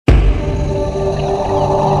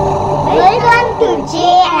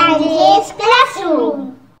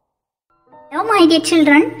my dear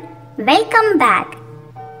children, welcome back.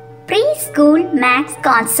 Preschool Max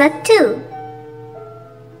Concert 2.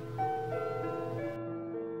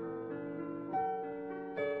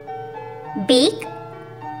 Big,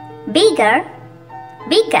 bigger,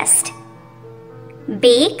 biggest.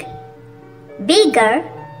 Big, bigger,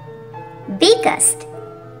 biggest.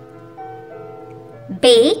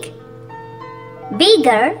 Big,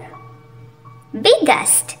 bigger,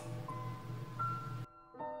 biggest.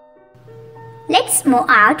 Let's move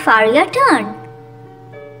out for your turn.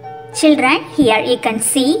 Children, here you can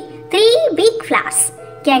see 3 big flowers.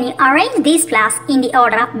 Can you arrange these flowers in the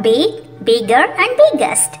order of big, bigger and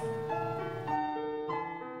biggest?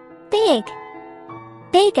 Big,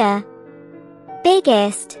 bigger,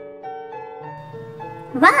 biggest.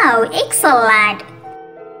 Wow, excellent!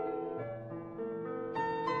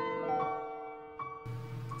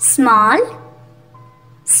 Small,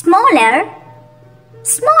 smaller,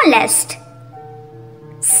 smallest.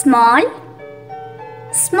 Small,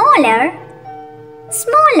 smaller,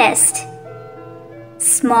 smallest.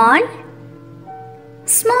 Small,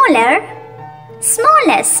 smaller,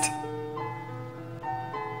 smallest.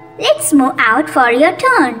 Let's move out for your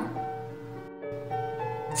turn.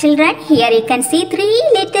 Children, here you can see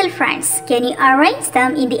 3 little friends. Can you arrange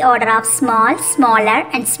them in the order of small, smaller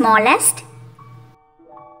and smallest?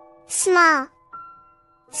 Small,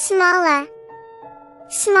 smaller,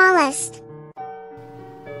 smallest.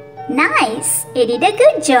 Nice! You did a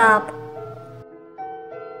good job.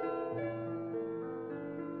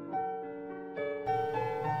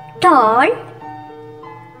 Tall,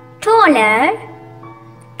 taller,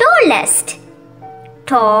 tallest.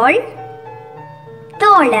 Tall,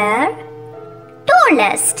 taller,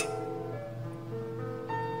 tallest.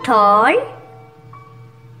 Tall,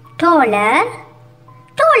 taller,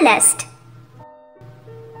 tallest.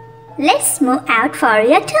 Let's move out for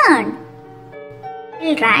your turn.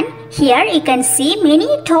 Children, here you can see many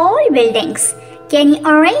tall buildings. Can you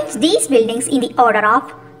arrange these buildings in the order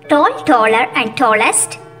of tall, taller and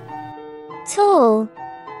tallest? Tall,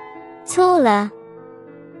 taller,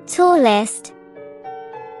 tallest.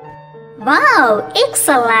 Wow,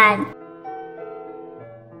 excellent!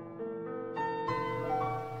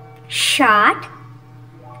 Short,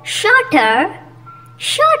 shorter,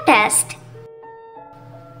 shortest.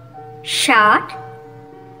 Short,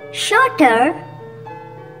 shorter,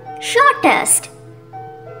 shortest.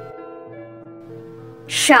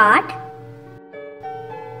 Short,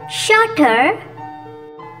 shorter,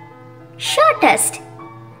 shortest.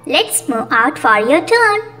 Let's move out for your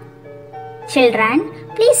turn. Children,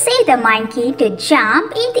 please say the monkey to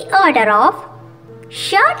jump in the order of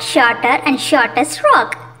short, shorter and shortest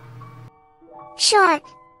rock. Short,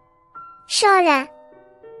 shorter,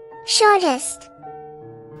 shortest.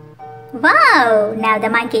 Wow! Now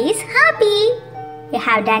the monkey is happy. You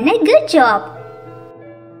have done a good job.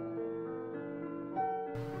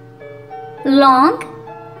 Long,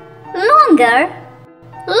 longer,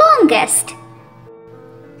 longest.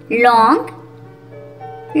 Long,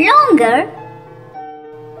 longer,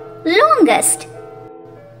 longest.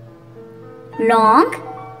 Long,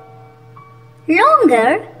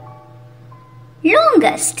 longer,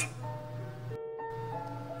 longest.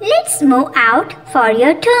 Let's move out for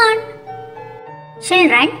your turn.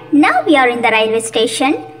 Children, now we are in the railway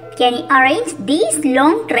station. Can you arrange these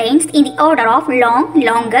long trains in the order of long,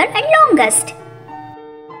 longer and longest?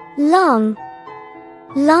 Long,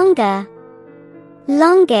 longer,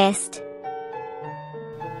 longest.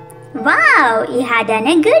 Wow, you had done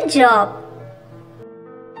a good job.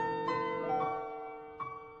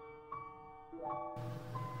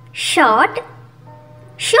 Short,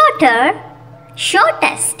 shorter,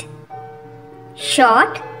 shortest.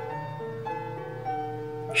 Short,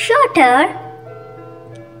 shorter,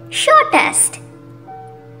 shortest.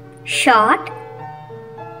 Short,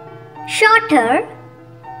 shorter,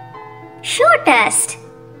 shortest.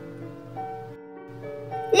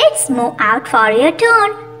 Let's move out for your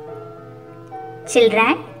turn.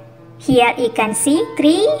 Children, here you can see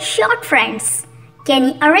 3 short friends. Can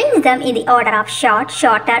you arrange them in the order of short,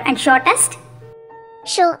 shorter and shortest?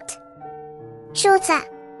 Short, shorter,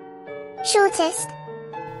 shortest.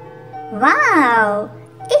 Wow!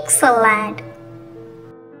 Excellent!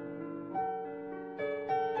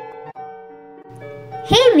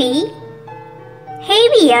 Heavy,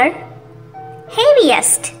 heavier,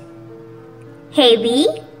 heaviest. Heavy,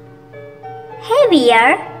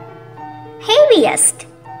 heavier, heaviest.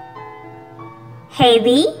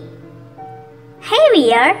 Heavy,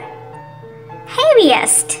 heavier,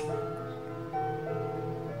 heaviest.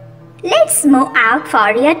 Let's move out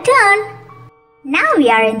for your turn. Now we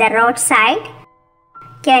are in the roadside.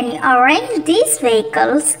 Can you arrange these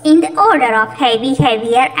vehicles in the order of heavy,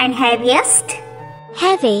 heavier and heaviest?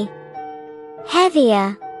 Heavy,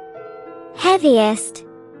 heavier, heaviest.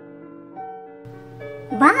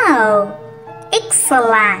 Wow!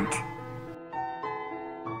 Excellent!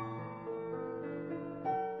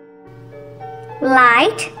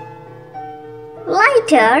 Light,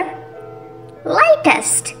 lighter,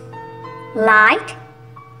 lightest. Light,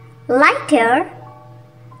 lighter,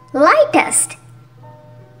 lightest.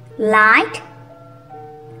 Light,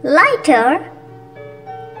 lighter,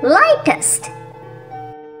 lightest.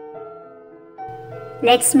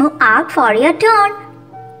 Let's move out for your turn.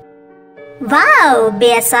 Wow,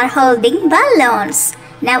 bears are holding balloons.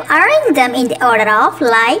 Now arrange them in the order of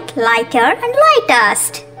light, lighter and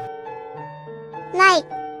lightest. Light,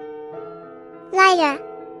 lighter,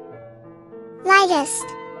 lightest.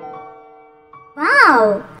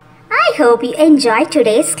 Wow! I hope you enjoyed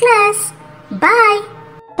today's class. Bye!